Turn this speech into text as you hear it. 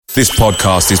This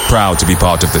podcast is proud to be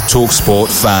part of the TalkSport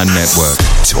Fan Network.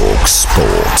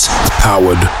 TalkSport.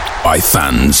 Powered by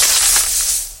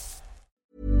fans.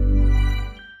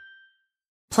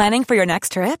 Planning for your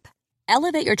next trip?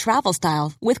 Elevate your travel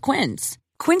style with Quince.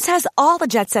 Quince has all the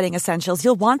jet-setting essentials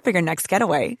you'll want for your next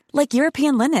getaway, like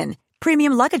European linen,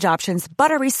 premium luggage options,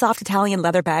 buttery soft Italian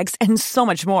leather bags, and so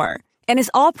much more. And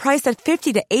is all priced at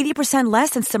 50 to 80% less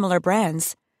than similar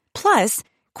brands. Plus,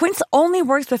 Quince only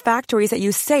works with factories that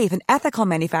use safe and ethical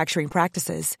manufacturing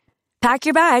practices. Pack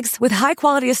your bags with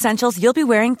high-quality essentials you'll be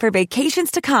wearing for vacations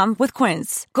to come with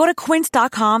Quince. Go to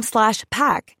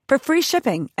quince.com/pack for free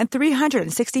shipping and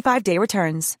 365-day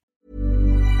returns.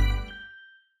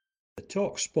 The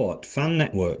TalkSport Fan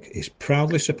Network is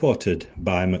proudly supported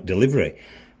by McDelivery,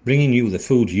 bringing you the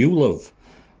food you love.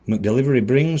 McDelivery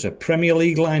brings a Premier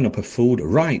League lineup of food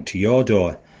right to your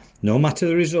door. No matter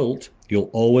the result,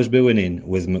 you'll always be winning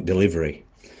with McDelivery.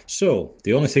 So,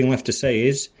 the only thing left to say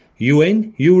is, you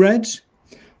in, you Reds?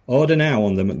 Order now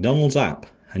on the McDonald's app,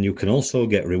 and you can also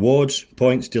get rewards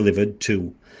points delivered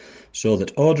too. So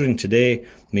that ordering today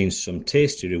means some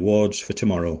tasty rewards for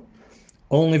tomorrow.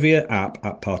 Only via app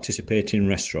at participating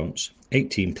restaurants.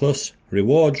 18 plus,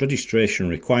 rewards registration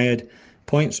required,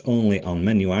 points only on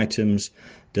menu items,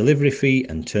 delivery fee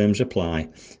and terms apply.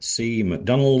 See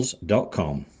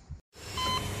mcdonalds.com.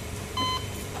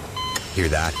 Hear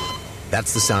that?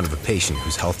 That's the sound of a patient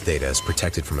whose health data is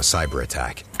protected from a cyber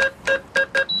attack.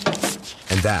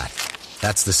 And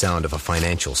that's the sound of a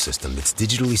financial system that's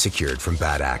digitally secured from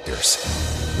bad actors.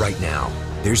 Right now,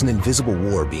 there's an invisible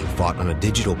war being fought on a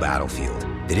digital battlefield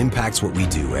that impacts what we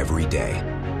do every day.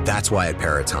 That's why at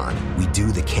Peraton, we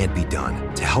do the can't be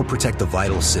done to help protect the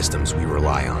vital systems we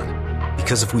rely on.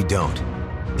 Because if we don't,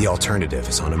 the alternative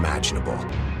is unimaginable.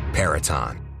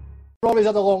 Peraton. Rory's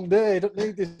had a long day, don't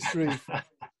need this grief.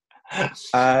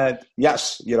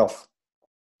 Yes, you're off.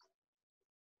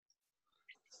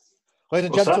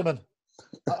 Ladies and gentlemen,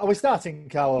 are we starting,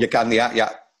 Carlo? You can, yeah.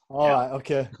 All right,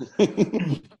 okay.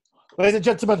 Ladies and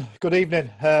gentlemen, good evening.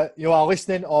 You are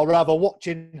listening, or rather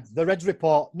watching, the Reds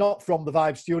Report, not from the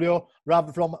Vibe Studio,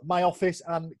 rather from my office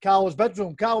and Carlo's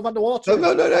bedroom. Carlo van der Water.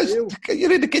 No,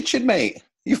 you're in the kitchen, mate.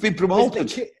 You've been promoted.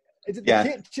 Is it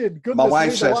the kitchen? Goodness my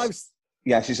wife me, says...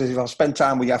 Yeah, she says if I spend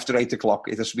time with you after 8 o'clock,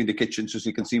 it has to be in the kitchen so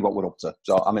you can see what we're up to.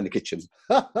 So I'm in the kitchen.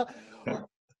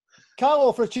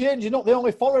 Carlo, for a change, you're not the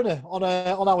only foreigner on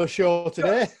our show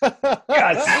today.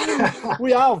 Yes.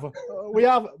 we have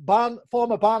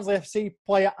former Barnsley FC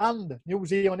player and New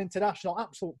Zealand international.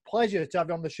 Absolute pleasure to have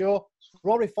you on the show,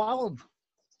 Rory Fallon.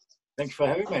 Thank you for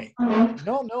having me.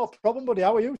 No problem, buddy.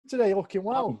 How are you today? Looking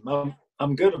well.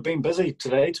 I'm good. I've been busy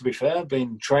today, to be fair.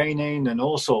 Been training and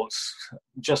all sorts.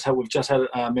 We've just had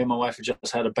me and my wife have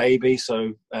just had a baby,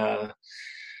 so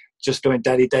just doing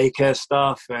daddy daycare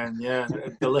stuff, and yeah,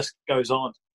 the list goes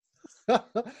on. So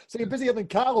you're busier than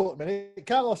Carlo at the minute.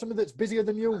 Carlo, something that's busier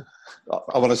than you.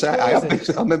 I want to say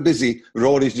I'm busy.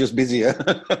 Rory's just busier.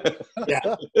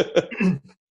 Yeah,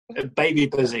 baby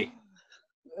busy.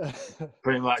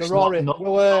 Pretty much. So Rory, not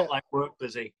like work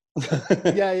busy.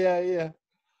 Yeah.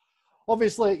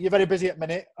 Obviously, you're very busy at the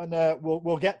minute, and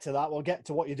we'll get to that. We'll get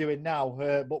to what you're doing now.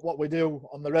 But what we do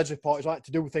on the Reds Report is like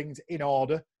to do things in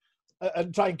order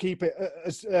and try and keep it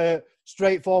as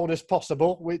straightforward as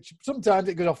possible, which sometimes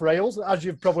it goes off rails, as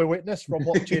you've probably witnessed from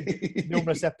watching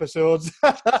numerous episodes.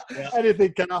 Yeah.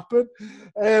 Anything can happen.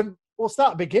 We'll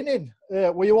start beginning.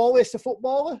 Were you always a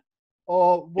footballer,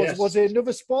 or was it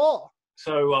another sport?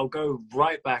 So I'll go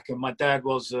right back, and my dad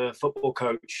was a football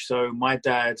coach. So my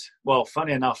dad, well,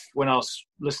 funny enough, when I was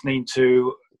listening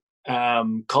to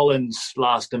Colin's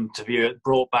last interview, it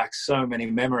brought back so many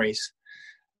memories.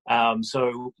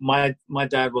 So my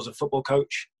dad was a football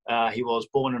coach. He was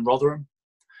born in Rotherham.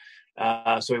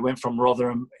 So he went from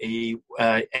Rotherham,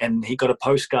 and he got a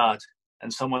postcard,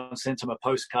 and someone sent him a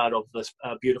postcard of this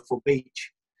beautiful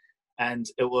beach. And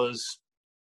it was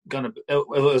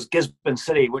Gisborne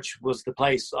City, which was the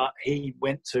place he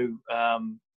went to.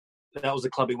 That was the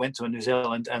club he went to in New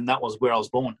Zealand, and that was where I was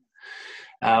born.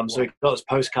 So he got his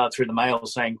postcard through the mail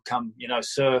saying, "Come,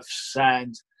 surf,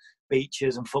 sand,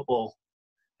 beaches, and football."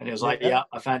 And he was like, "Yeah,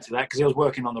 I fancy that," because he was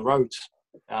working on the roads.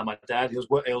 My dad, he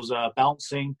was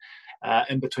bouncing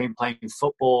in between playing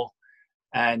football.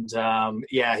 And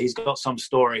he's got some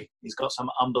story. He's got some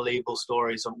unbelievable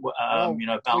stories of bouncing.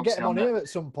 We'll get him on here at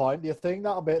some point. Do you think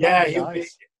that'll be? Yeah,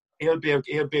 nice? he'll be a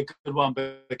good one,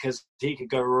 because he could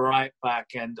go right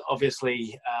back. And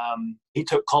obviously, he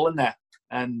took Colin there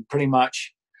and pretty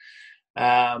much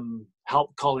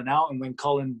helped Colin out. And when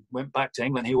Colin went back to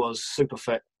England, he was super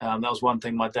fit. That was one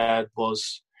thing my dad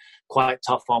was quite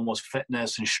tough on was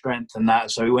fitness and strength and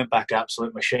that. So he went back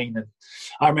absolute machine. And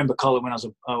I remember Colin when I was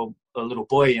a little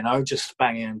boy, you know, just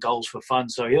banging in goals for fun.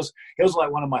 So he was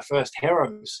like one of my first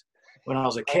heroes when I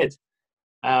was a kid.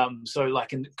 So like,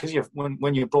 because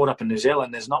when you're brought up in New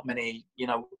Zealand, there's not many, you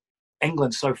know,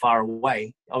 England's so far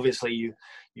away. Obviously, you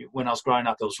when I was growing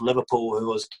up, it was Liverpool who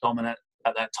was dominant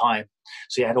at that time.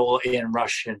 So you had all Ian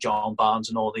Rush and John Barnes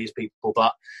and all these people.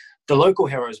 But the local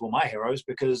heroes were my heroes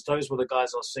because those were the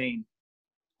guys I was seeing,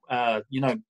 you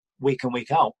know, week in,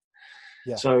 week out.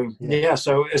 Yeah. So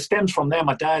it stems from there.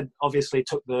 My dad obviously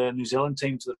took the New Zealand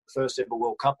team to the first ever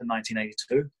World Cup in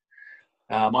 1982.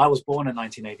 I was born in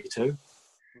 1982.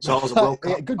 So I was a World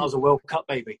Cup. I was a World Cup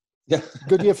baby. Yeah,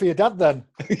 good year for your dad then.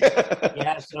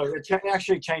 Yeah, so it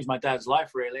actually changed my dad's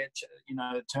life. Really, it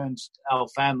turns our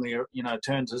family,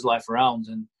 turns his life around,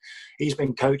 and he's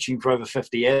been coaching for over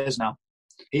 50 years now.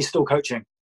 He's still coaching.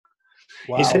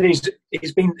 Wow. He said he's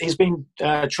been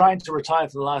trying to retire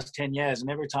for the last 10 years, and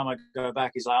every time I go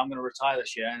back, he's like, "I'm going to retire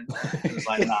this year," and he's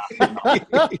like, "Nah."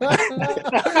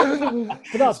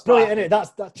 But that's brilliant, isn't it?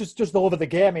 That's just over the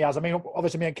game he has. I mean,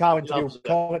 obviously, me and Carl interviewed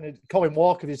Colin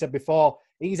Walker, as you said before.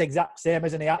 He's exact same,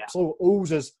 isn't he? Absolute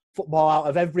oozes football out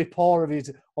of every pore of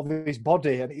his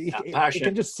body, and you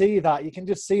can just see that. You can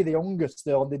just see the hunger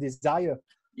still and the desire.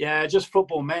 Yeah, just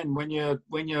football men. When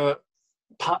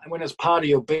it's part of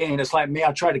your being, it's like me.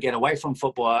 I tried to get away from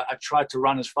football. I tried to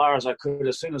run as far as I could.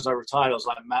 As soon as I retired, I was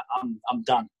like, "Matt, I'm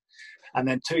done." And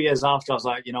then 2 years after, I was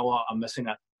like, "You know what? I'm missing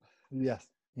it." Yes,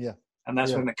 yeah. And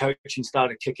that's when the coaching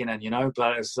started kicking in, you know.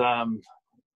 But it's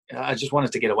I just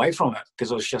wanted to get away from it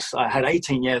because it was just I had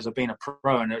 18 years of being a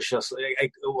pro, and it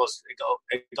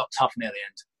got tough near the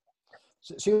end.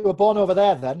 So you were born over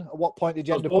there then? At what point did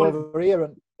you end up over here?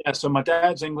 Yeah, so my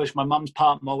dad's English, my mum's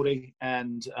part Māori,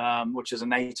 and which is a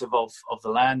native of the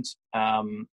land.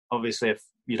 Obviously, if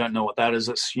you don't know what that is,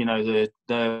 it's when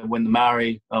the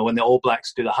Maori, when the All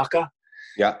Blacks do the haka.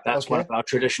 Yeah, that's one of our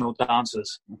traditional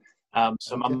dances.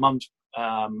 So my mum's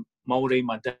Māori,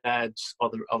 my dad's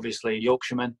obviously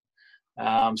Yorkshireman.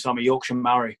 So I'm a Yorkshire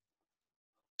Maori.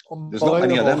 There's not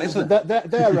many of them, is there?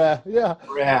 They're rare, yeah.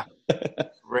 Rare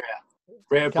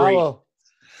breed.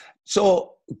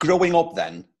 So growing up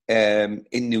then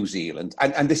in New Zealand,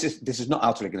 and this is not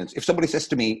out of ignorance. If somebody says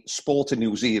to me, sport in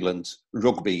New Zealand,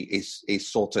 rugby is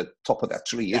sort of top of that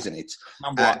tree, isn't it?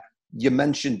 Number one. You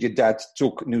mentioned your dad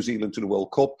took New Zealand to the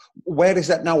World Cup. Where is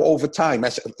that now over time?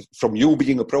 From you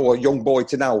being a pro or a young boy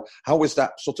to now, how has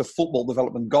that sort of football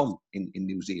development gone in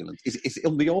New Zealand? Is it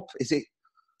on the up? Is it?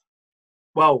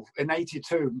 Well, in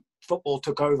 '82, football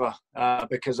took over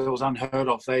because it was unheard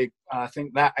of. I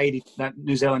think that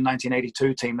New Zealand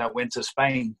 1982 team that went to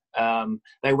Spain,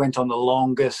 they went on the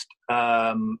longest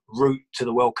route to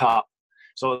the World Cup.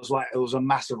 So it was a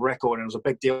massive record, and it was a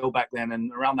big deal back then.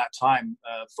 And around that time,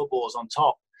 football was on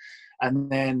top. And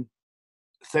then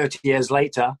 30 years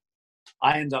later,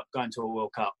 I ended up going to a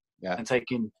World Cup and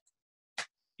taking,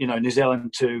 New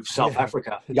Zealand to South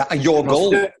Africa. Yeah, and your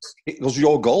goal. It was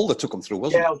your goal that took them through,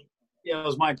 wasn't it? Yeah, it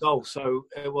was my goal. So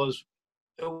it was.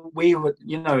 We were,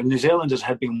 New Zealanders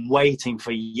had been waiting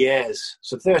for years.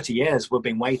 So 30 years we've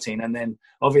been waiting, and then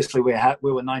obviously we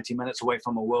were 90 minutes away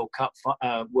from a World Cup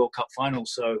final.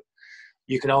 So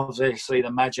you could obviously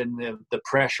imagine the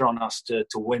pressure on us to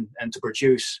win and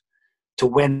to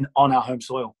win on our home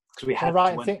soil because we had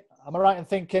to win. Am I right in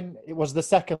thinking it was the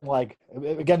second leg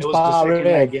against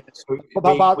Bahrain? Yeah.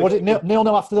 Was it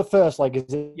 0-0 after the first leg?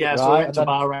 Is it? Yeah, so we went to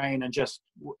Bahrain and it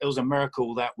was a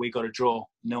miracle that we got a draw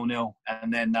 0-0.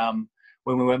 And then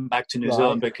when we went back to New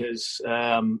Zealand, because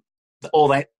all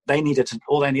they needed to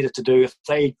do, if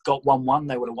they got 1-1,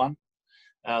 they would have won.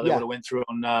 They would have went through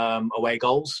on away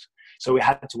goals. So we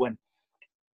had to win.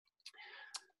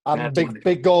 And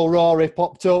big goal Rory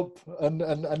popped up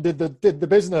and did the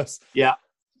business. Yeah.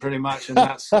 Pretty much, and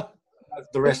that's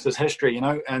the rest is history,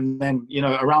 And then,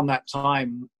 around that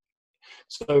time,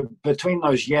 so between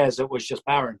those years, it was just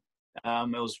barren.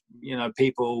 It was,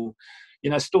 people,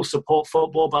 still support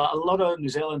football, but a lot of New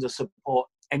Zealanders support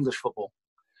English football.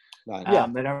 Right.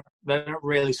 They don't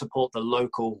really support the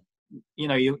local.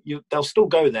 They'll still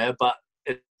go there, but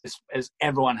it's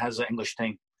everyone has an English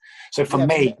team. So for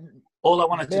me, all I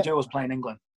wanted to do was play in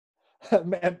England.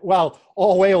 Well,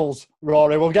 all Wales,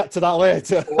 Rory. We'll get to that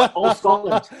later. All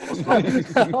Scotland.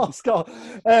 All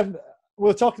Scotland. We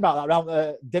were talking about that around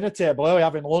the dinner table earlier,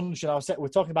 having lunch, and we're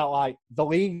talking about like the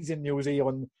leagues in New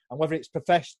Zealand and whether it's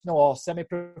professional or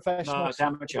semi-professional. No, it's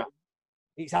amateur.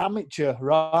 It's amateur,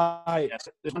 right? Yes.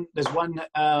 There's one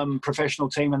professional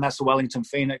team, and that's the Wellington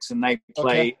Phoenix, and they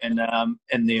play in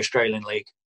the Australian League.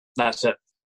 That's it.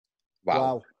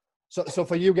 Wow. So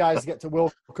for you guys to get to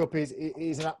World Cup is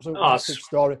an absolute massive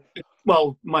story.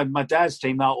 Well, my dad's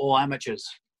team, they're all amateurs.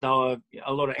 There were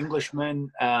a lot of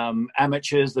Englishmen,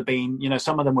 amateurs. They've been,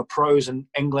 some of them were pros in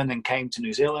England and came to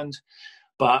New Zealand.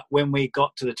 But when we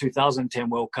got to the 2010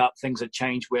 World Cup, things had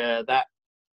changed where that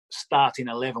starting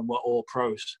 11 were all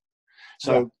pros.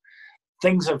 So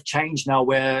things have changed now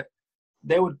where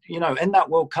they would, in that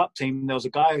World Cup team, there was a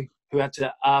guy who had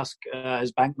to ask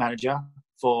his bank manager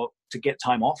to get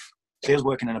time off. So he was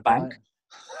working in a bank.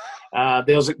 Right.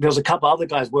 There was a couple other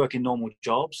guys working normal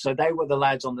jobs. So they were the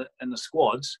lads in the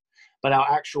squads. But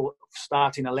our actual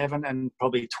starting 11 and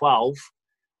probably 12,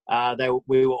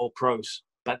 we were all pros.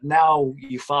 But now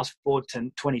you fast forward to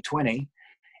 2020,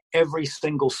 every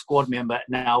single squad member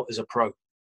now is a pro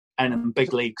and in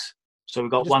big leagues. So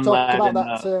we've got one lad.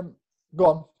 Go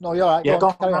on. No, you're all right. Yeah, go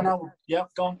on. No. Yeah,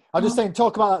 go on. I'm just saying,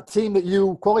 talk about that team that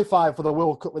you qualified for the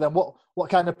World Cup with them. What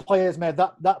kind of players made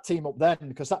that team up then?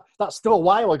 Because that's still a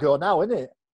while ago now, isn't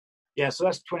it? Yeah, so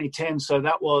that's 2010. So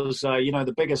that was,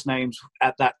 the biggest names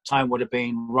at that time would have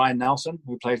been Ryan Nelson,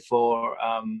 who played for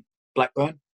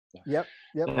Blackburn. Yep.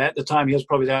 At the time, he was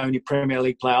probably the only Premier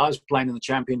League player. I was playing in the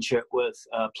Championship with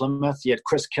Plymouth. You had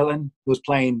Chris Killen, who was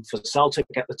playing for Celtic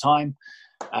at the time.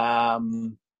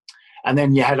 And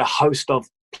then you had a host of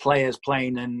players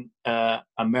playing in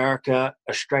America,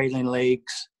 Australian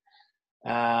leagues.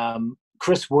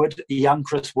 Chris Wood, young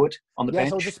Chris Wood on the bench.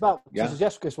 So I was just about to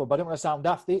suggest Chris Wood, but I didn't want to sound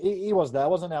daft. He was there,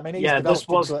 wasn't he? I mean, he's developed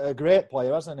into a great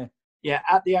player, hasn't he? Yeah,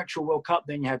 at the actual World Cup,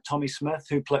 then you had Tommy Smith,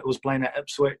 who was playing at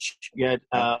Ipswich. You had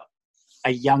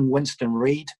a young Winston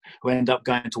Reid, who ended up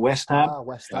going to West Ham.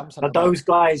 West Ham. But those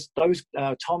guys,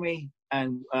 Tommy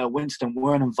and Winston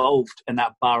weren't involved in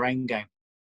that Bahrain game.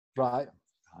 Right.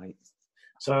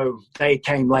 So they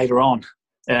came later on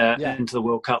into the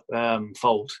World Cup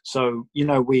fold. So,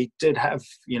 we did have,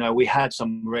 we had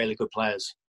some really good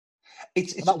players.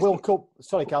 It's that World Cup.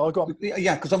 Sorry, Carl, go on.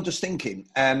 Yeah, because I'm just thinking,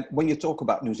 when you talk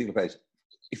about New Zealand players,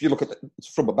 if you look at it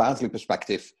from a Barnsley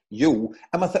perspective, am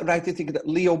I right to think that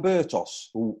Leo Bertos,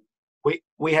 who...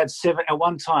 We had 7, at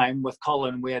one time with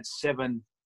Colin, we had 7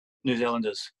 New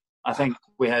Zealanders. I think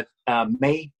we had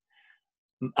me,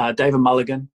 David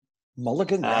Mulligan.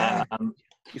 Yeah.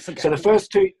 So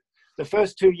the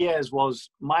first 2 years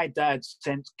was my dad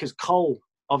sent, because Cole,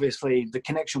 obviously the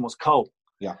connection was Cole.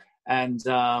 Yeah. And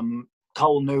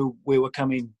Cole knew we were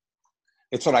coming.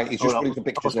 It's all right. He's just putting the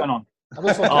pictures. What's going on?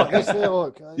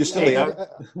 Look. You're still here.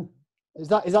 Is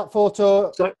that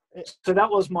photo? So that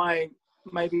was I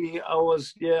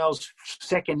was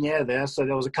second year there. So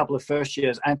there was a couple of first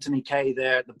years. Anthony Kay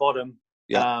there at the bottom.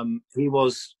 Yeah. He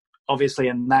was obviously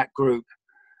in that group.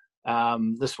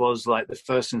 This was like the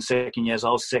first and second years.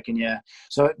 I was second year.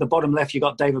 So at the bottom left, you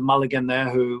got David Mulligan there,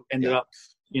 who ended up,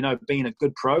 being a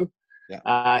good pro.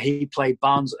 Yeah. He played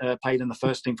played in the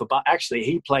first team for Actually,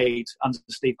 he played under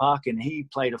Steve Parkin. He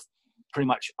played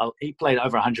he played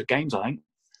over 100 games, I think.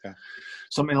 Yeah.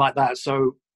 Something like that.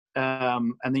 So,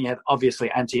 and then you had obviously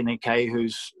Anthony Kay,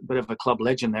 who's a bit of a club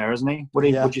legend there, isn't he?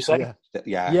 Would you say?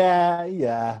 Yeah.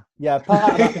 Part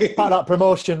of that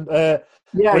promotion.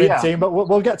 Team, but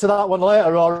we'll get to that one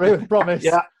later, Rory. We promise.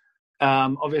 Yeah.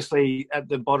 Obviously, at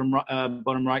the bottom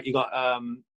right, you got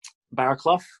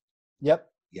Barraclough. Yep.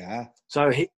 Yeah. So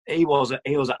he was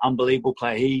an unbelievable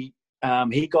player. He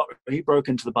broke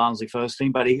into the Barnsley first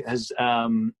team, but his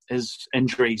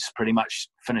injuries pretty much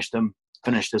finished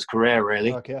his career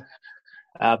really. Okay.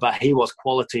 But he was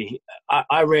quality.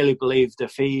 I really believed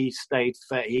if he stayed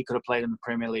fit, he could have played in the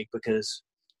Premier League because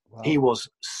he was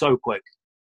so quick.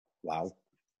 Wow.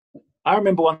 I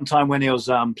remember one time when he was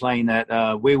playing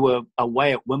we were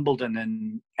away at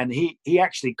Wimbledon and he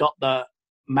actually got the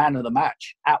man of the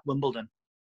match at Wimbledon.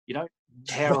 You don't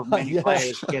hear of many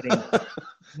players getting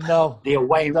the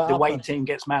away team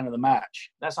gets man of the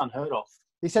match. That's unheard of.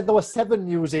 He said there were 7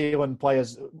 New Zealand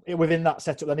players within that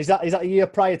setup. Then is that a year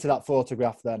prior to that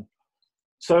photograph? Then.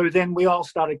 So then we all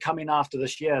started coming after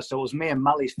this year. So it was me and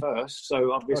Mully first.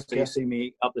 So obviously you see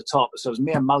me up the top. So it was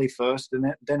me and Mully first, and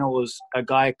then it was a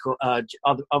guy called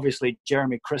obviously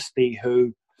Jeremy Christie,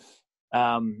 who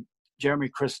Jeremy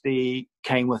Christie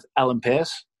came with Alan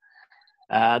Pearce.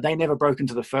 They never broke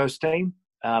into the first team,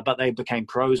 but they became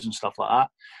pros and stuff like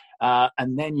that.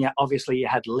 And then obviously you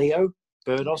had Leo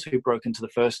Bertos, who broke into the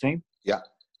first team. Yeah.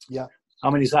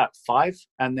 How many is that? 5.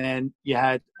 And then you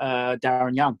had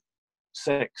Darren Young,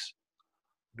 6.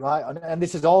 Right, and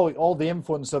this is all the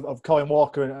influence of Colin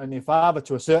Walker and your father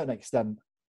to a certain extent.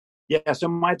 Yeah, so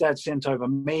my dad sent over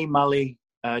me, Mully,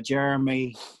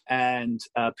 Jeremy, and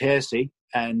Percy,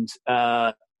 and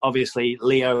obviously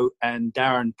Leo and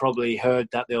Darren probably heard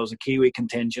that there was a Kiwi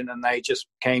contingent, and they just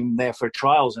came there for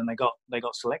trials, and they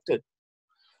got selected.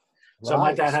 Right. So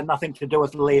my dad had nothing to do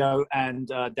with Leo and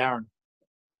Darren.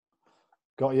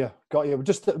 Got you.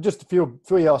 Just a few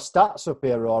of your stats up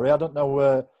here, Rory. I don't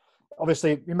know.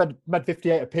 Obviously, you made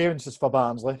 58 appearances for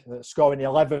Barnsley, scoring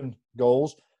 11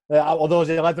 goals. Out of those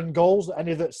 11 goals,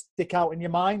 any that stick out in your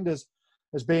mind as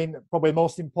being probably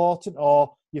most important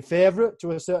or your favourite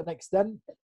to a certain extent?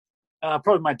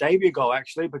 Probably my debut goal,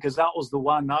 actually, because that was the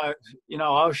one I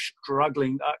was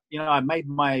struggling. I made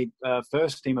my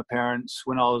first team appearance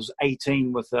when I was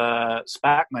 18 with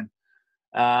Spackman,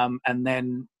 and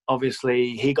then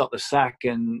obviously he got the sack,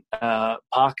 and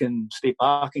Steve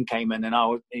Parkin came in, and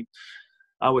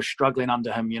I was struggling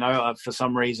under him. For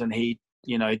some reason he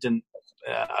didn't.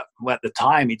 At the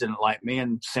time, he didn't like me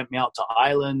and sent me out to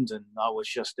Ireland, and I was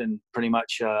just in pretty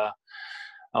much. I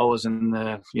was in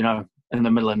the in the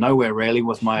middle of nowhere really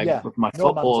with my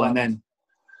football, and then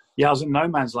I was in no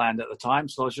man's land at the time,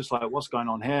 so I was just like, what's going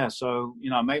on here? So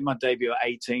I made my debut at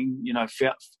 18.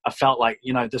 I felt like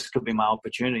this could be my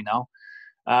opportunity now,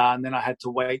 and then I had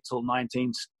to wait till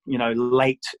 19.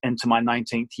 Late into my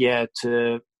 19th year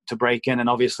to break in, and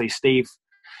obviously Steve.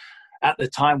 At the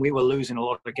time, we were losing a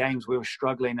lot of games. We were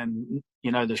struggling, and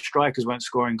the strikers weren't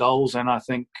scoring goals. And I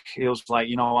think he was like,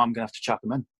 I'm gonna have to chuck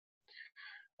them in.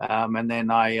 And then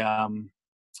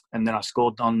I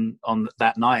scored on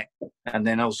that night. And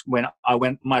then when I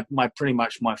went, my pretty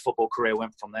much my football career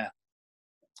went from there.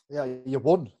 Yeah, you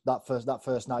won that first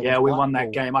night. Yeah, we won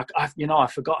that game. I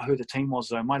forgot who the team was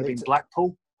though. It might have been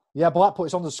Blackpool. Yeah, Blackpool.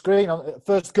 It's on the screen.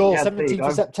 First goal, 17th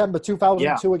of September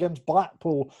 2002 against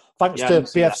Blackpool, thanks to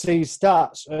BFC's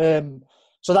stats.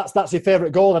 So that's your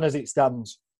favourite goal then, as it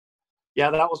stands. Yeah,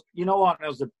 that was. You know what?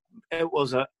 It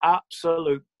was an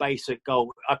absolute basic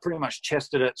goal. I pretty much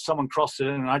chested it. Someone crossed it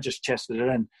in, and I just chested it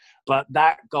in. But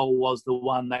that goal was the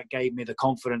one that gave me the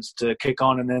confidence to kick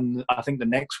on. And then I think the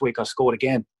next week I scored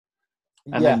again,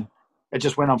 and then it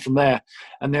just went on from there.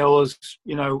 And there was,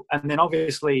 and then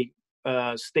obviously.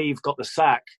 Steve got the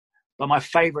sack, but my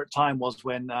favourite time was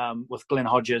when with Glenn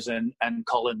Hodges and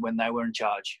Colin when they were in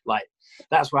charge. Like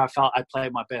that's where I felt I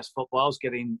played my best football. I was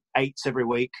getting 8s every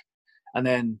week, and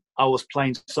then I was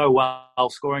playing so well,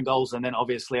 scoring goals, and then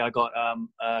obviously I got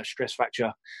a stress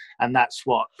fracture, and that's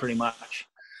what pretty much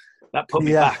that put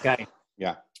me back.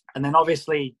 Yeah. And then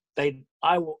obviously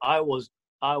I was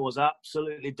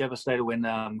absolutely devastated when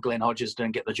Glenn Hodges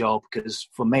didn't get the job, because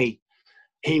for me.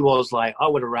 He was like, I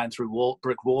would have ran through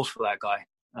brick walls for that guy.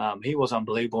 He was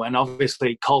unbelievable. And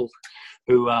obviously Cole,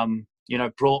 who,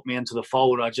 brought me into the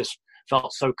fold, I just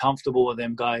felt so comfortable with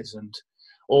them guys, and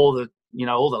all the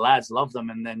lads loved them.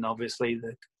 And then obviously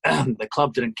the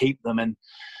club didn't keep them, and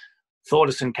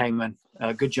Thordarson came in,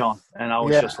 good John. And I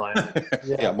was just like,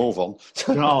 move on.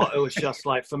 It was just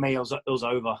like, for me, it was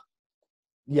over.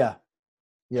 Yeah.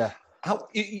 How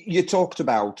you talked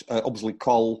about obviously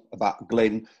Cole, about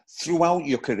Glenn throughout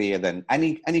your career. Then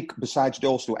any besides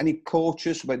those two, any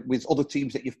coaches with other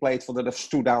teams that you've played for that have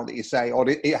stood out that you say, or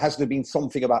has there been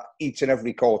something about each and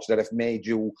every coach that have made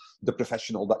you the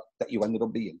professional that you ended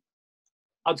up being?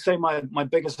 I'd say my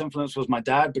biggest influence was my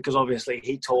dad, because obviously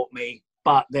he taught me.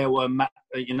 But there were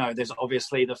there's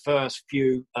obviously the first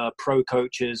few pro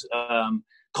coaches.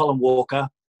 Colin Walker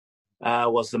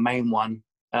was the main one.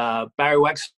 Barry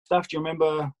Wagstaff, do you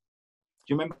remember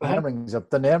him?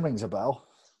 The name rings a bell.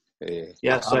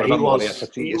 Yeah, so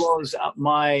he was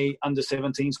my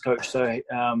under-17s coach. So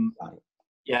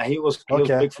he was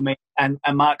big for me. And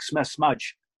Mark Smith,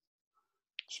 Smudge.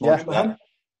 Remember him?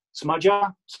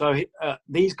 Smudger. So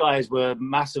these guys were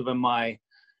massive in my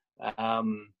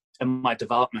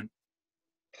development.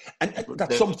 And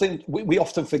that's something we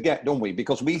often forget, don't we?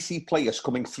 Because we see players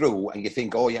coming through and you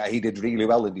think, oh, yeah, he did really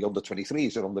well in the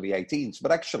under-23s or under the 18s.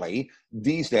 But actually,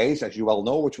 these days, as you well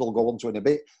know, which we'll go on to in a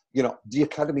bit, the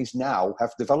academies now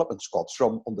have development squads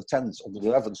from under-10s,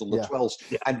 under-11s,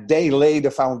 under-12s, and they lay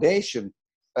the foundation.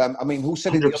 Who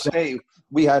said it the other day?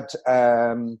 We had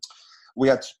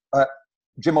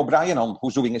Jim O'Brien on,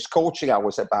 who's doing his coaching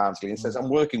hours at Barnsley, and says, I'm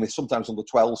working with sometimes under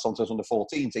 12, sometimes under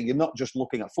 14. So you're not just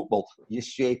looking at football, you're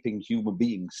shaping human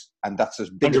beings. And that's as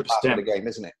big a part of the game,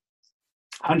 isn't it?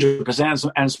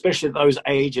 100%. And especially at those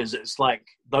ages, it's like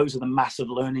those are the massive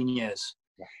learning years.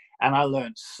 Yeah. And I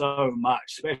learned so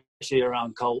much, especially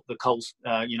around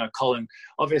Colin.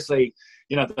 Obviously,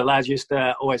 the lads used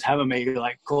to always hammer me,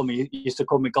 used to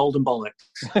call me Golden Bollocks.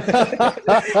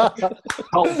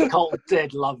 Cole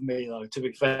did love me, though, to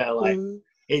be fair.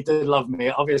 He did love me,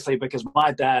 obviously, because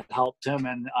my dad helped him.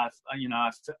 And,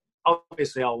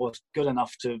 obviously I was good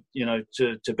enough to,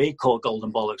 to be called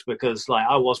Golden Bollocks because like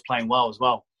I was playing well as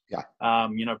well. Yeah.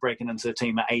 Breaking into the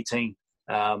team at 18.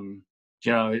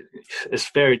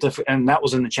 It's very different, and that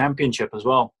was in the championship as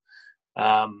well.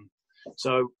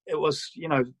 So it was,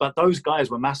 but those guys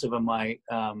were massive in my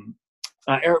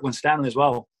Eric Winstanley as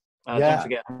well. Don't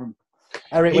forget him.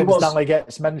 Eric Winstanley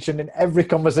gets mentioned in every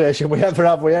conversation we ever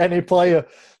have with any player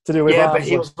to do with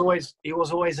Barnsley. But he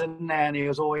was always in there, and he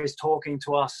was always talking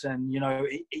to us. And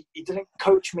he didn't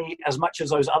coach me as much as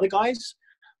those other guys,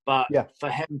 but for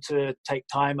him to take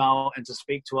time out and to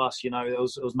speak to us, it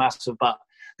was massive. But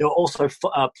there were also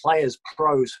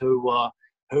pros who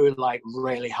like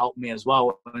really helped me as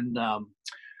well. And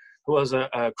who was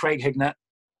Craig Hignett.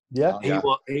 Yeah,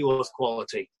 he was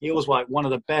quality. He was like one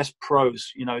of the best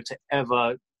pros, to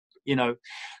ever,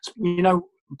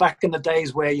 back in the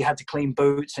days where you had to clean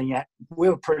boots, and we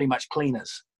were pretty much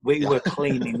cleaners. We were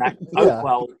cleaning that.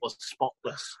 Oakwell was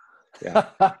spotless. Yeah,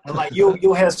 and like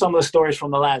you'll hear some of the stories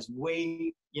from the lads.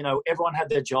 We, everyone had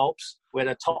their jobs. We're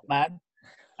the top man,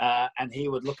 and he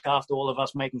would look after all of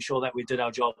us, making sure that we did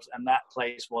our jobs. And that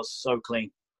place was so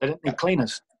clean. They didn't need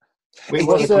cleaners.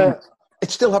 It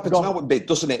still happens now a bit,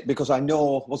 doesn't it? Because I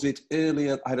know, was it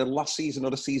earlier, either last season or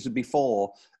the season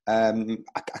before, I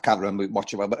can't remember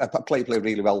much about it, but I played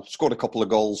really well, scored a couple of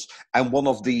goals, and one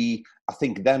of the, I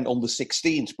think then on the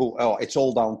 16th, it's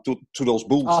all down to those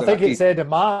Bulls. I think it's Aidan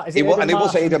Marsh. It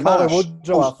was Aidan Marsh.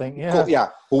 Woodrow, I think,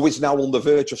 who is now on the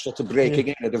verge of sort of breaking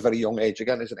in at a very young age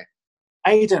again, isn't it?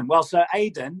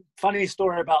 Aidan, funny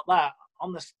story about that.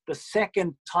 On the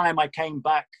second time I came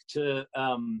back to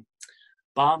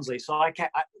Barnsley. So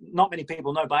not many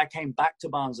people know, but I came back to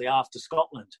Barnsley after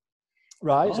Scotland.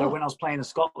 Right. So when I was playing in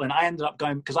Scotland, I ended up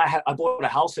going because I bought a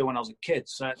house there when I was a kid.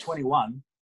 So at 21,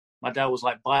 my dad was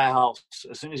like, "Buy a house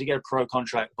as soon as you get a pro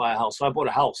contract. Buy a house." So I bought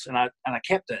a house and I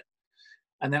kept it.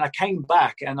 And then I came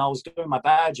back and I was doing my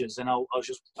badges and I was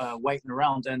just waiting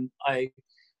around. And I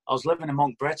was living in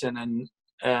Monkbretton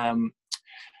and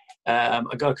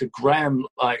a guy called Graham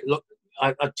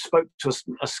I spoke to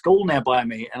a school nearby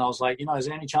me and I was like, is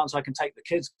there any chance I can take the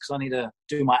kids because I need to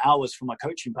do my hours for my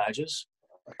coaching badges?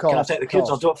 Can I take the kids?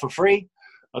 I'll do it for free.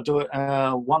 I'll do it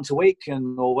once a week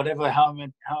or whatever,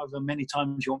 however many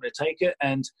times you want me to take it.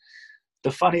 And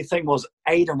the funny thing was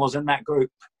Aidan was in that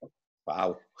group.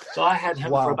 Wow. So I had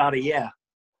him for about a year.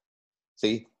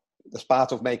 See? That's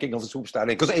part of making of a superstar.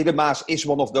 Because Aidan Marsh is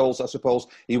one of those, I suppose.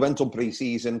 He went on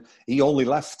pre-season. He only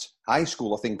left high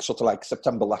school, I think, sort of like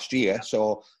September last year.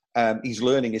 So he's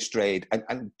learning his trade.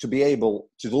 And to be able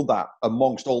to do that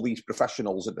amongst all these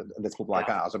professionals at a club like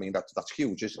ours, I mean, that's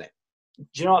huge, isn't it? Do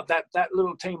you know what? That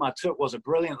little team I took was a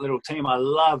brilliant little team. I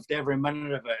loved every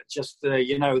minute of it. Just,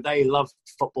 they loved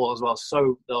football as well.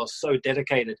 So they were so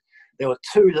dedicated. There were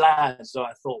two lads that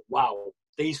I thought, wow,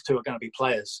 these two are going to be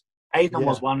players. Aidan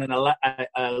was one and a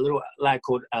little lad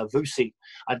called Vusi.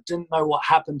 I didn't know what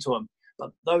happened to him,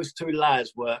 but those two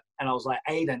lads were, and I was like,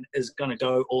 Aidan is going to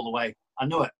go all the way. I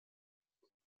knew it.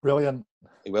 Brilliant.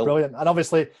 He will. Brilliant. And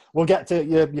obviously, we'll get to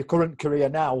your current career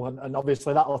now, and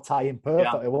obviously that'll tie in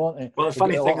perfectly, won't it? Well, the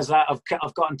funny thing is that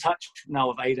I've got in touch now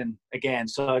with Aidan again.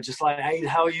 So just like, hey,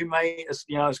 how are you, mate?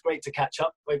 It's great to catch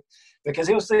up with, because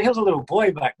he was a little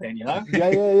boy back then,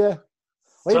 Yeah.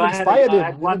 Well, so I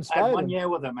had one year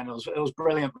with him, and it was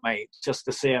brilliant, mate, just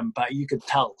to see him. But you could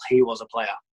tell he was a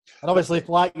player. And obviously,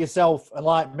 like yourself and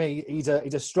like me, he's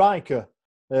a striker.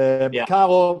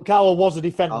 Carlo was a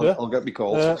defender. I'll get me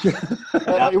called. He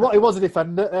was a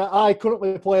defender. I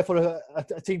currently play for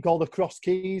a team called the Cross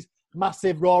Keys.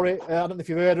 Massive Rory. I don't know if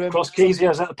you've heard of him. Cross Keys,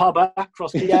 is at the pub,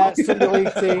 Cross Keys. Yeah, Sunday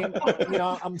League team.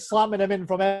 I'm slamming him in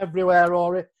from everywhere,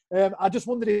 Rory. I just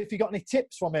wondered if you got any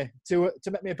tips for me to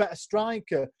make me a better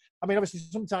striker. I mean, obviously,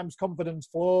 sometimes confidence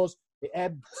flows, it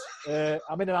ebbs.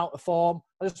 I'm in and out of form.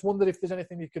 I just wondered if there's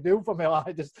anything you could do for me,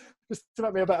 like just to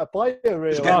make me a better player,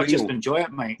 really. Just enjoy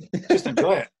it, mate. Just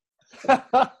enjoy it.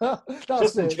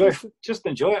 Just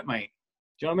enjoy it, mate.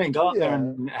 Do you know what I mean? Go out there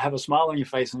and have a smile on your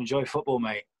face and enjoy football,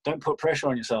 mate. Don't put pressure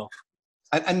on yourself.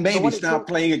 And maybe start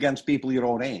playing against people your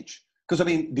own age. Because, I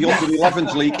mean, the under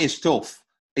 11s league is tough.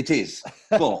 It is.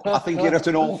 But I think you're at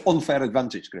an unfair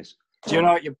advantage, Chris. Do you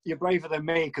know what? You're braver than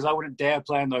me because I wouldn't dare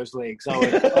play in those leagues.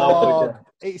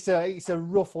 It's a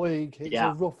rough league. It's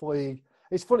a rough league.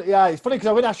 It's funny. Yeah, it's funny because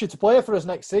I wouldn't ask you to play for us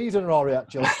next season, Rory,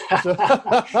 actually. So.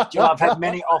 I've had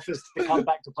many offers to come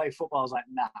back to play football. I was like,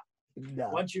 nah.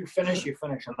 Once you finish, and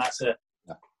that's it.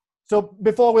 Yeah. So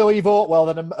before we leave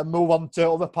Oakwell then and move on to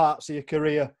other parts of your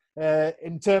career,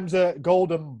 in terms of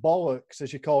golden bollocks,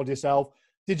 as you called yourself,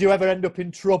 did you ever end up in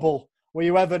trouble? Were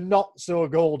you ever not so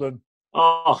golden?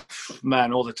 Oh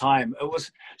man, all the time. It was.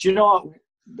 Do you know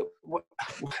what?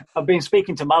 I've been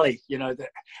speaking to Mully,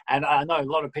 and I know a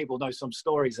lot of people know some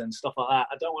stories and stuff like that.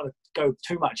 I don't want to go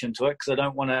too much into it because I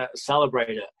don't want to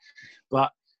celebrate it.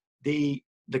 But the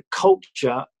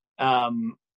culture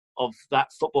of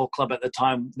that football club at the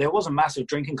time, there was a massive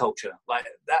drinking culture. Like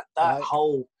that Right.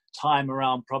 whole time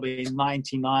around probably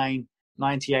 99,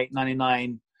 98,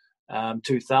 99.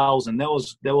 2000, there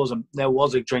was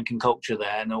a drinking culture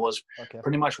there, and it was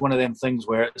pretty much one of them things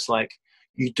where it's like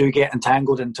you do get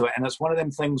entangled into it, and it's one of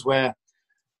them things where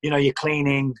you're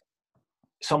cleaning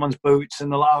someone's boots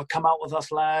and they're like, oh, come out with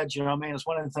us, lads. You know what I mean? It's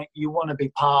one of the things you want to be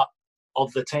part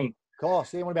of the team. Of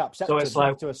course, you want to be upset. So it's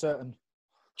like to a certain.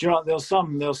 Do you know there was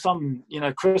some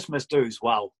Christmas dues.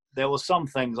 Wow, there were some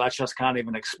things I just can't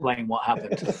even explain what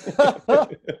happened.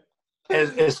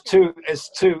 It's too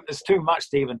much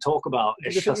to even talk about.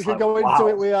 It's we just should go into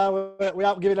it.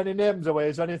 Without giving any names away.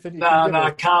 Is there anything? No,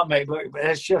 I can't, mate. But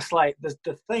it's just like the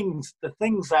things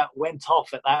that went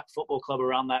off at that football club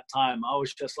around that time. I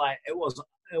was just like, it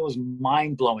was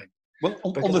mind blowing. Well,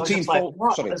 on the team,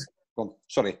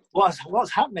 sorry.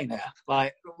 What's happening there?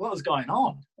 Like, what was going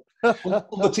on?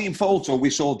 On the team photo,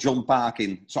 we saw John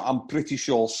Parkin, so I'm pretty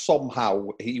sure somehow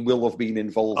he will have been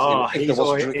involved. He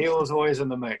was always in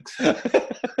the mix.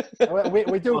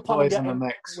 we do plan on in the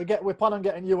mix. We plan on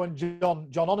getting you and John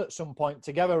on at some point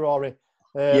together, Rory.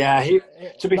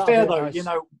 To be fair though, nice.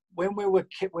 when we were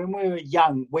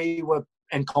young, we were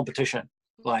in competition.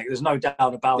 Like, there's no doubt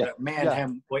about it. Me and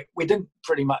him, we didn't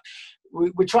pretty much.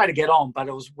 We tried to get on, but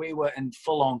we were in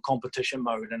full on competition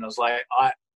mode, and it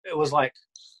was like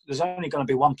there's only going to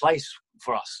be one place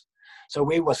for us. So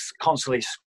we were constantly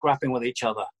scrapping with each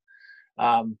other.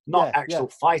 Not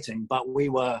fighting, but we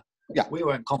were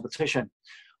in competition.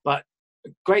 But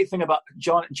the great thing about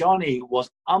Johnny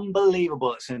was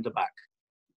unbelievable at centre back.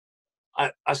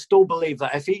 I still believe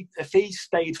that if he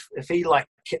stayed,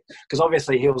 because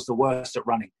obviously he was the worst at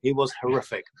running. He was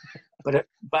horrific. but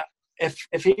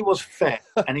if he was fit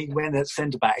and he went at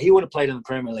centre back, he would have played in the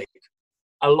Premier League.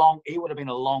 He would have been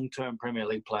a long-term Premier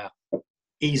League player.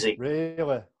 Easy.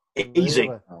 Really? Easy.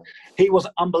 Really? He was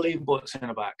unbelievable at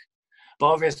centre back. But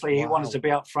obviously he wanted to be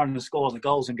up front and score the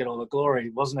goals and get all the glory,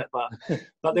 wasn't it?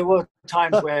 But there were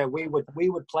times where we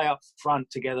would play up front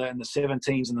together in the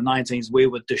 17s and the 19s. We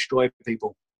would destroy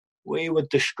people. We would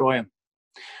destroy them.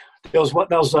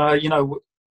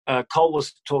 Cole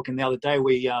was talking the other day.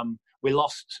 We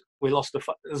lost.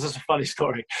 This is a funny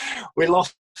story. We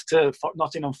lost to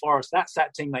Nottingham Forest. That's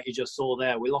that team that you just saw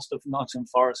there. We lost to Nottingham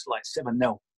Forest like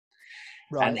 7-0.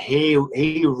 Right. And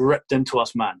he ripped into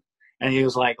us, man. And he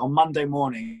was like, on Monday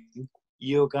morning,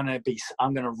 I'm going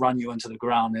to run you into the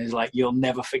ground. And he's like, you'll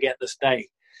never forget this day.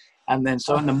 And then,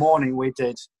 so in the morning we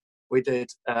did,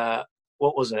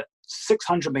 what was it?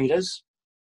 600 meters,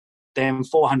 then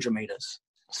 400 meters,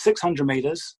 600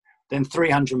 meters, then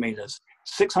 300 meters,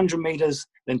 600 meters,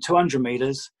 then 200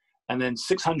 meters, and then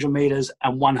 600 meters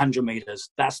and 100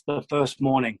 meters. That's the first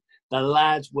morning. The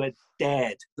lads were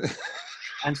dead.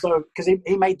 And so, because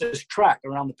he made this track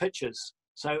around the pitches.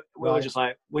 So we were just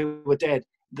like, we were dead.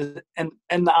 And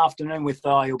in the afternoon, we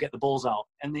thought, he'll get the balls out.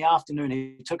 In the afternoon,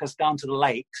 he took us down to the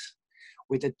lakes.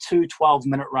 We did 2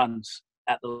 12-minute runs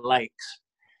at the lakes.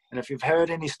 And if you've heard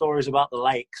any stories about the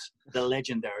lakes, they're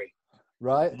legendary.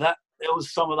 Right. It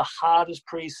was some of the hardest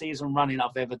pre-season running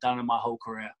I've ever done in my whole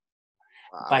career.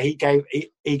 Wow. But he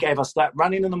gave us that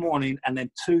running in the morning and then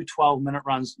 2 12-minute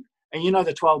runs. And you know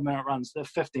the 12-minute runs, they're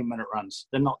 15-minute runs.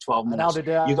 They're not 12 minutes. You've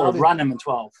got to run them in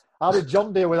 12. How did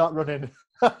John deal with that running?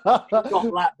 He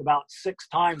got lapped about 6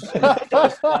 times in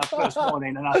the first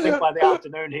morning, and I think by the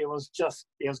afternoon he was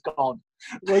gone.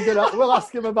 We'll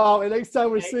ask him about it next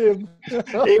time we see him.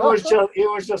 he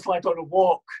was just like on a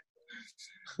walk.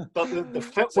 But the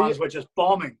fit ones were just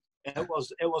bombing. It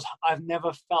was. I've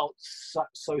never felt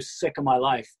so sick in my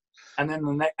life. And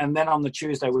then on the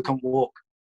Tuesday we couldn't walk.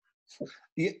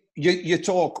 You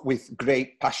talk with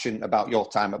great passion about your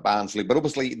time at Barnsley, but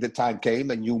obviously the time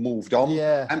came and you moved on.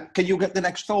 Yeah. And can you get the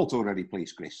next photo ready,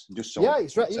 please, Chris? Just so. Yeah,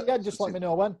 it's right. Yeah, just let me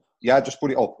know when. Yeah, just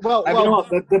put it up. Well, you know what?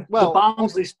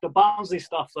 The Barnsley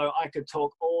stuff though, I could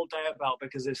talk all day about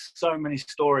because there's so many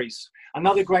stories.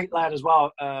 Another great lad as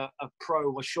well, a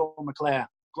pro, was Sean McClare.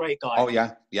 Great guy. Oh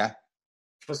yeah.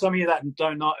 For some of you that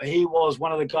don't know, he was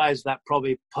one of the guys that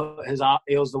probably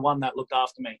he was the one that looked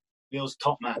after me. He was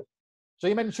top man. So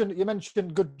you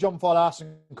mentioned good John Ford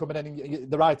Arson coming in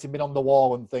and the writing being on the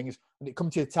wall and things, and it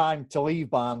come to your time to leave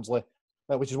Barnsley,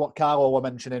 which is what Carlo were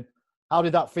mentioning. How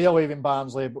did that feel leaving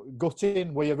Barnsley?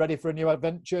 Gutting? Were you ready for a new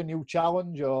adventure, new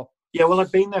challenge? Or yeah, well,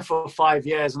 I'd been there for 5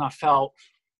 years, and I felt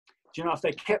you know, if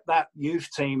they kept that youth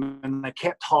team and they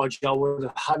kept Hodge, I would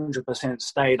have 100%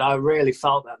 stayed. I really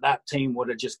felt that team would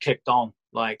have just kicked on.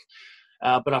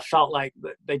 But I felt like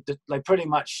they pretty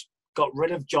much got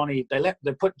rid of Johnny. They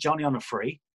put Johnny on a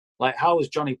free. Like, how was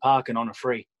Johnny Parkin on a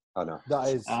free? I know. That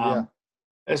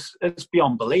is, It's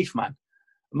beyond belief, man.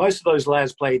 Most of those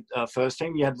lads played first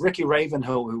team. You had Ricky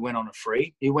Ravenhill, who went on a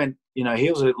free. He was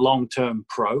a long-term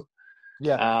pro.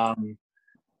 Yeah.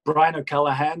 Brian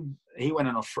O'Callaghan, he went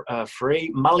on a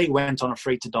free. Mully went on a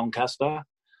free to Doncaster.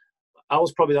 I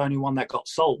was probably the only one that got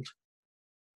sold.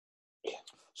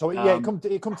 So it come to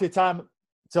your time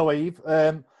to leave.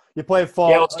 You played for.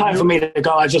 Yeah, it was time for me to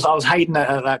go. I was hating it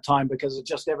at that time because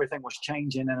just everything was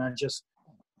changing, and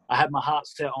I had my heart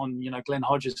set on Glenn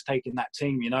Hodges taking that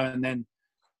team, and then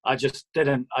I just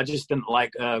didn't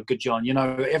like Good John.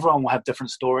 Everyone will have different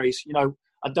stories.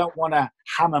 I don't want to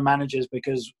hammer managers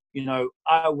because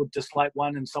I would dislike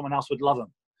one and someone else would love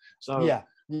him. So yeah.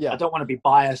 I don't want to be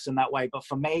biased in that way. But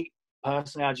for me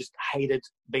personally, I just hated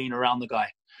being around the guy.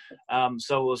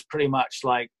 So it was pretty much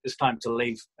like, it's time to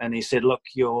leave. And he said, look,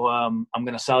 I'm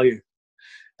going to sell you.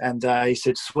 And he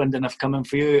said, Swindon have come in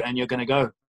for you and you're going to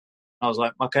go. I was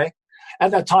like, okay.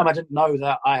 At that time, I didn't know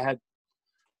that at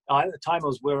the time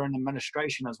we were in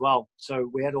administration as well. So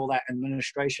we had all that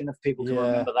administration, if people can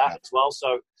remember that as well.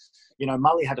 So,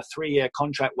 Mully had a 3-year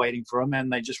contract waiting for him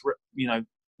and they just,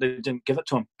 they didn't give it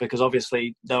to him because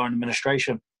obviously they were in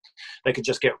administration. They could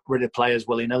just get rid of players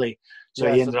willy-nilly.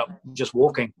 So he ended up just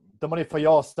walking. The money for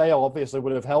your style obviously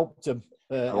would have helped him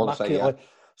immaculately. Yeah.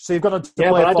 So you've got to play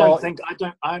but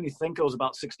I only think it was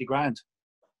about 60 grand.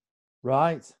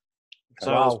 Right.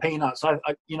 So it was peanuts. I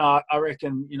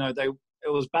reckon,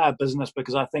 it was bad business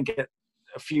because I think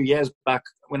a few years back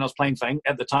when I was playing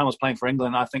at the time I was playing for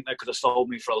England, I think they could have sold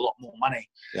me for a lot more money.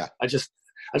 Yeah. I just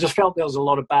felt there was a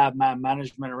lot of bad man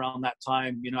management around that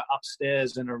time,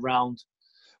 upstairs and around.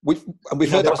 We've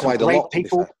heard that quite a lot.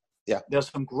 People. Yeah. There's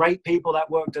some great people that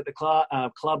worked at the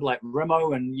club like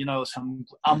Rimo and, some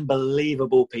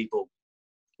unbelievable people.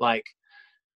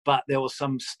 But there was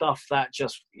some stuff that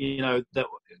just, that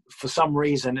for some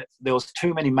reason, there was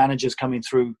too many managers coming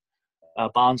through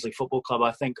Barnsley Football Club.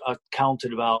 I think I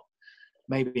counted about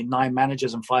maybe 9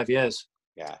 managers in 5 years.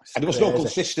 Yeah. And there was no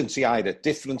consistency either.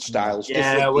 Different styles,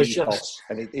 different it was ethos, just,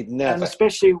 and it never. And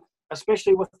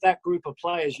especially with that group of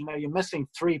players, you're missing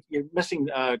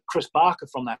Chris Barker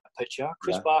from that picture.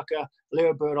 Chris Barker,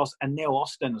 Leo Burdos, and Neil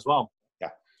Austin as well. Yeah.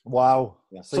 Wow.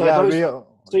 Yeah. So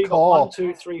you got 1,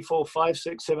 2, 3, 4, 5,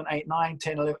 6, 7, 8, 9,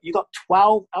 10, 11. You got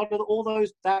 12 out of all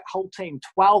those. That whole team,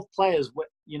 12 players,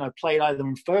 played either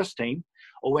in first team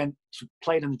or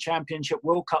played in the Championship,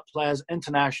 World Cup players,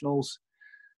 internationals.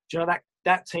 Do you know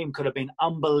that team could have been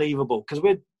unbelievable because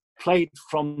we'd played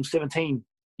from 17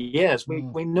 years.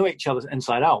 We knew each other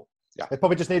inside out. Yeah. They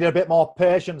probably just needed a bit more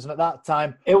patience, and at that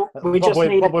time, we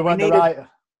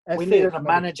needed a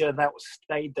manager that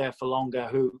stayed there for longer.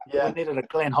 We needed a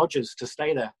Glenn Hodges to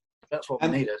stay there. That's what we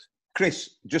needed.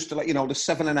 Chris, just to let you know, there's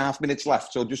 7.5 minutes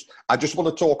left. So I just want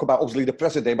to talk about obviously the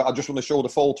present day, but I just want to show the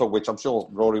photo, which I'm sure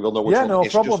Rory will know which one no it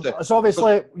is. problem. So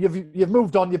obviously you've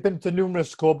moved on. You've been to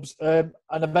numerous clubs, and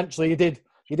eventually you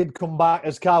did come back,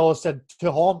 as Carlos said,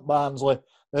 to haunt Barnsley.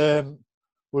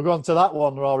 We're going to that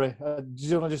one, Rory. Do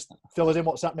you want to just fill us in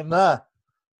what's happening there?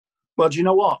 Well, do you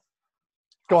know what?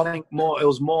 Go on. I think it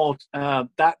was more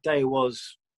that day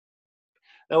was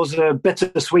a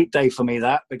bittersweet day for me,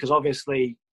 because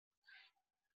obviously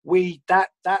that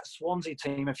Swansea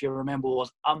team, if you remember,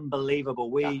 was unbelievable.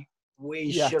 We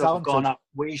should have gone up.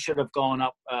 We should have gone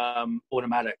up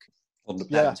automatic on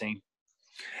the team.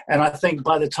 And I think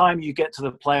by the time you get to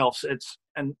the playoffs,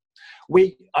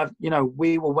 we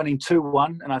were winning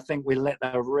 2-1, and I think we let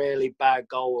a really bad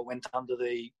goal that went under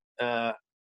the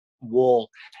wall.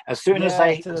 As soon as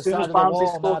Barnsley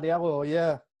scored,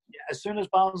 as soon as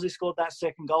Barnsley scored that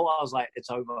second goal, I was like,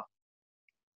 it's over.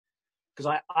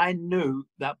 Because I knew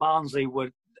that Barnsley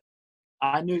would.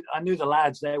 I knew the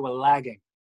lads. They were lagging.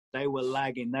 They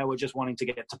were just wanting to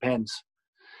get to pens.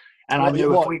 And I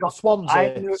knew if we got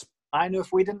Swansea. I knew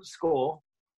if we didn't score,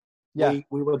 we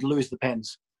would lose the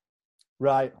pens.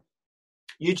 Right.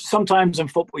 Sometimes in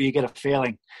football you get a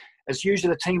feeling. It's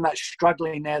usually the team that's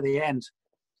struggling near the end,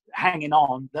 hanging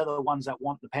on. They're the ones that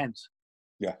want the pens.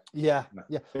 Yeah.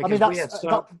 Because I mean,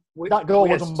 that goal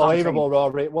was unbelievable,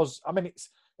 Rory. It was. I mean,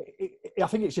 I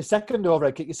think it's your second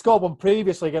overhead kick. You scored one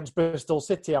previously against Bristol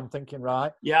City, I'm thinking,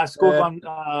 right? Yeah, I scored one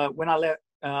when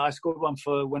I scored one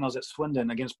for when I was at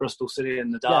Swindon against Bristol City in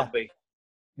the derby.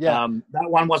 Yeah. That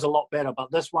one was a lot better,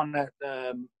 but this one at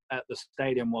the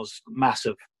stadium was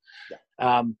massive.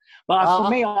 But for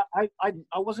me, I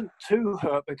wasn't too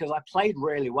hurt because I played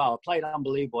really well. I played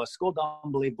unbelievable. I scored the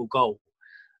unbelievable goal.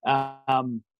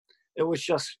 It was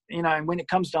just, you know, and when it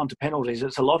comes down to penalties,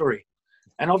 it's a lottery.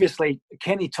 And obviously,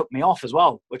 Kenny took me off as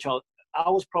well, which I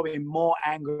was probably more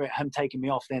angry at him taking me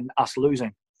off than us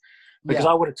losing, because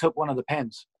I would have took one of the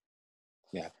pens.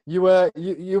 Yeah,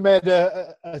 you made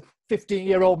a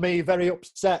 15-year-old me very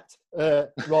upset,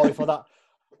 Rory, for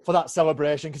that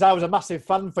celebration, because I was a massive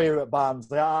fan for you at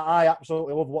Barnsley. I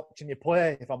absolutely love watching you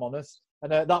play, if I'm honest.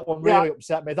 And that one really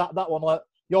upset me. That one, like,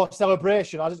 your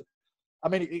celebration. I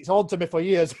mean, it's haunted me for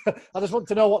years. I just want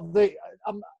to know what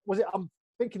I'm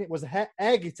thinking it was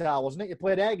air guitar, wasn't it? You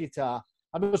played air guitar.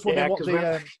 I'm just wondering what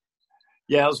the.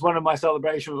 Yeah, it was one of my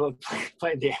celebrations. Was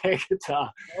playing the air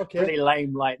guitar. Okay. Pretty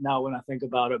lame, like now when I think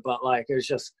about it, but like it's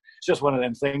just one of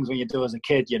them things when you do as a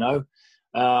kid, you know.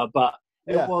 But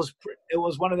it was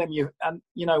one of them. You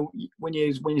know, when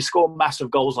you score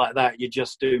massive goals like that, you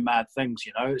just do mad things.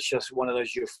 You know, it's just one of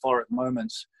those euphoric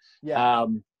moments. Yeah.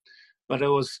 But it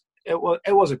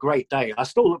was a great day. I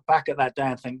still look back at that day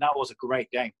and think that was a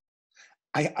great game.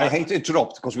 I hate to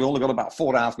interrupt because we only got about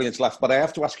 4.5 minutes left, but I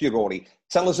have to ask you, Rory,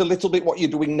 tell us a little bit what you're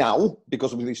doing now,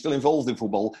 because we're still involved in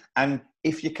football, and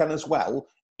if you can as well,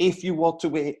 if you want to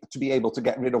be able to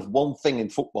get rid of one thing in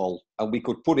football, and we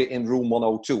could put it in room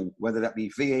 102, whether that be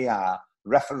VAR,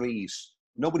 referees,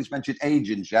 nobody's mentioned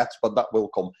agents yet, but that will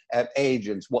come,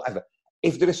 agents, whatever.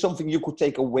 If there is something you could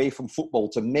take away from football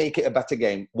to make it a better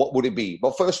game, what would it be?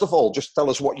 But first of all, just tell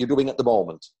us what you're doing at the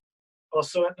moment. Well,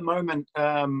 so at the moment,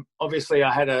 obviously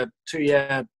I had a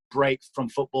 2-year break from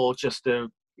football just to,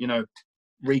 you know,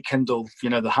 rekindle, you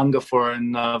know, the hunger for it.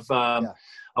 And I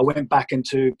went back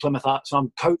into Plymouth. So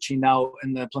I'm coaching now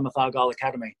in the Plymouth Argyle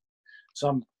Academy. So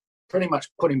I'm pretty much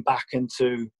putting back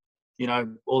into, you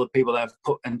know, all the people that have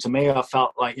put into me. I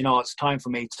felt like, you know, it's time for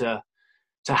me to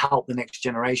help the next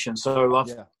generation. So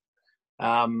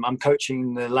I'm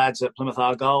coaching the lads at Plymouth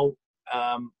Argyle.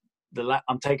 I'm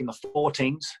taking the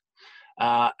 14s.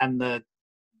 And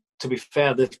to be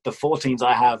fair, the 14s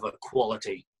I have are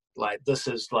quality. Like, this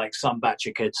is like some batch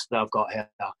of kids that I've got here.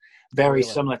 Very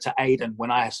similar to Aiden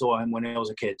when I saw him when he was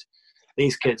a kid.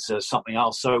 These kids are something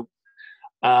else. So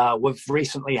we've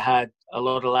recently had a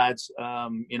lot of lads,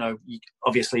 you know,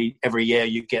 obviously every year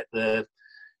you get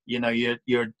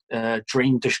you're a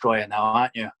dream destroyer now,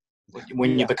 aren't you?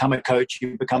 When you become a coach,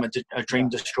 you become a dream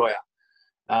destroyer.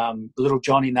 Little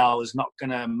Johnny now is not going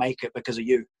to make it because of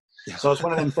you. So it's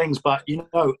one of them things, but you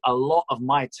know, a lot of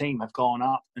my team have gone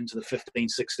up into the 15,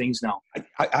 16s now.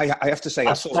 I have to say,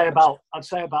 I'd say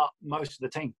about most of the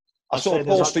team. I saw a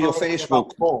post on your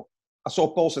Facebook. I saw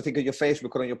a post, I think, on your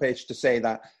Facebook or on your page to say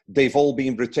that they've all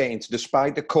been retained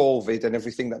despite the COVID and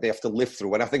everything that they have to live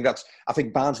through. And I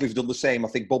think Barnsley have done the same. I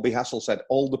think Bobby Hassel said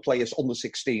all the players under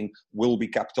 16 will be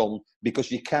kept on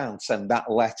because you can't send that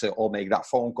letter or make that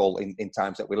phone call in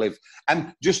times that we live.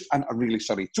 And I'm really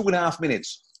sorry, 2.5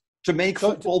 minutes. To make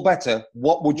football better,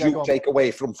 what would you take away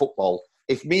from football?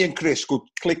 If me and Chris could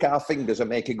click our fingers and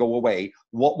make it go away,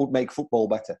 what would make football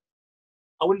better?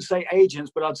 I wouldn't say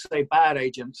agents, but I'd say bad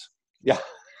agents. Yeah.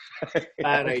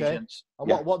 Bad agents.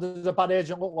 And what does a bad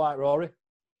agent look like, Rory?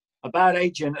 A bad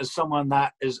agent is someone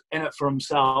that is in it for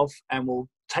himself and will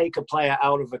take a player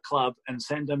out of a club and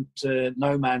send him to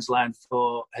no man's land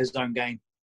for his own gain.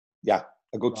 Yeah,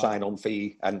 a good sign-on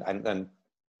fee and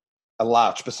a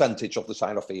large percentage of the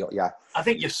sign-off fee. Yeah, I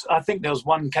think there was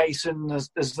one case in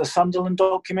the Sunderland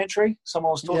documentary.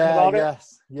 Someone was talking about it.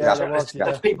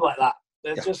 There's people like that.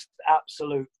 They're just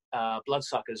absolute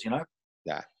bloodsuckers, you know.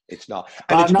 Yeah, it's not.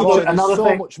 And another so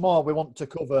thing, much more we want to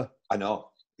cover. I know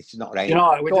it's not raining. You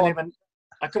know, we didn't even.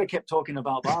 I could have kept talking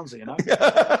about Barnsley, you know.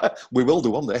 We will do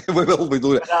one day. We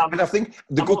do it. And I think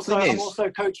the good thing is,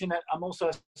 I'm also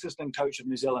assistant coach of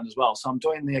New Zealand as well. So I'm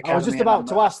doing the academy. I was just about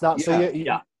to ask that.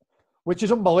 So which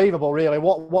is unbelievable, really.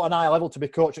 What an high level to be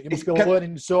coaching. You must be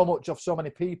learning so much of so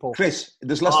many people. Chris,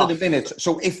 there's less than a minute.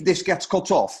 So if this gets cut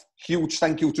off, huge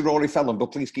thank you to Rory Fallon, but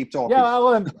please keep talking.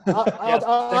 Yeah,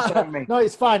 no,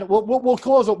 it's fine. We'll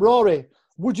close up, Rory.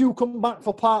 Would you come back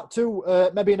for part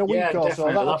 2, maybe in a week or so?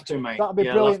 I'd love to, mate. That'd be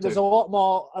brilliant. There's a lot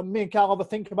more. And me and Carl have a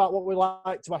think about what we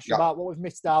like to ask you about, what we've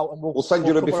missed out. And we'll send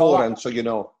you them beforehand so you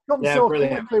know. Come so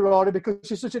quickly, Rory, because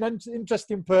you're such an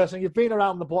interesting person. You've been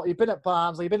around the block. You've been at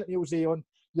Barnsley. You've been at New Zealand.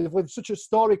 You've lived such a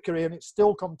storied career, and it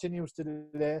still continues to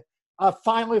today. I've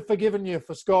finally forgiven you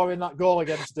for scoring that goal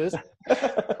against us.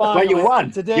 Well, you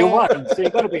won. Today, you won, so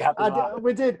you've got to be happy with that.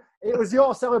 We did. It was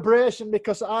your celebration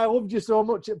because I loved you so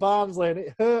much at Barnsley, and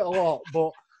it hurt a lot. But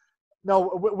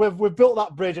no, we've built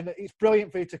that bridge, and it's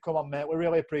brilliant for you to come on, mate. We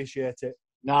really appreciate it.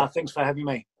 Thanks for having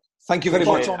me. Thank you very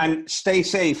much, and stay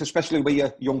safe, especially with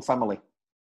your young family.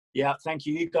 Yeah, thank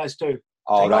you. You guys too.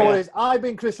 All no right. worries. I've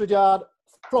been Chris Rudyard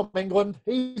from England.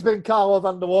 He's been Carlo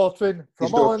van der Watering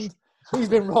from Holland. He's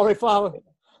been Rory Fallon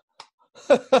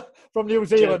from New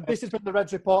Zealand. This has been the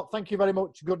Reds Report. Thank you very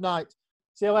much. Good night.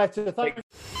 See you later. Thank you.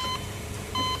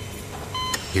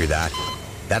 Hear that?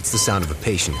 That's the sound of a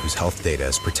patient whose health data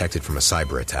is protected from a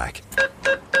cyber attack.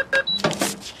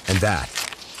 And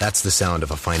that's the sound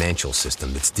of a financial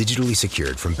system that's digitally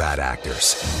secured from bad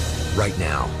actors. Right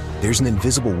now, there's an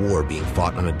invisible war being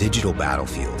fought on a digital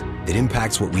battlefield that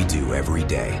impacts what we do every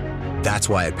day. That's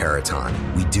why at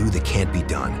Peraton, we do the can't be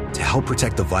done to help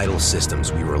protect the vital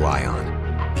systems we rely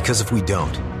on. Because if we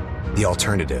don't, the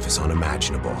alternative is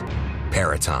unimaginable.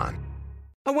 Peraton.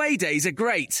 Away days are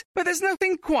great, but there's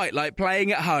nothing quite like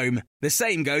playing at home. The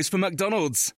same goes for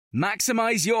McDonald's.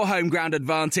 Maximise your home ground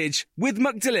advantage with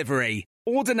McDelivery.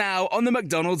 Order now on the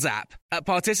McDonald's app. At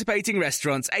participating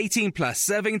restaurants, 18 plus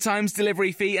serving times,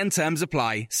 delivery fee and terms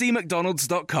apply. See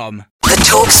mcdonalds.com. The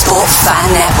TalkSport Fan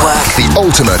Network. The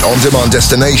ultimate on-demand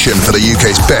destination for the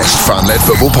UK's best fan-led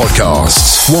football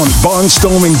podcasts. Want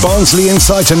barnstorming Barnsley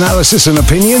insight analysis and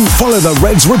opinion? Follow the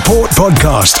Reds Report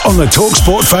podcast on the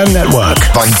TalkSport Fan Network.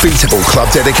 Unbeatable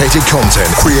club-dedicated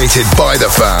content created by the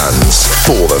fans,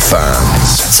 for the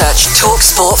fans. Search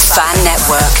TalkSport Fan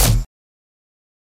Network.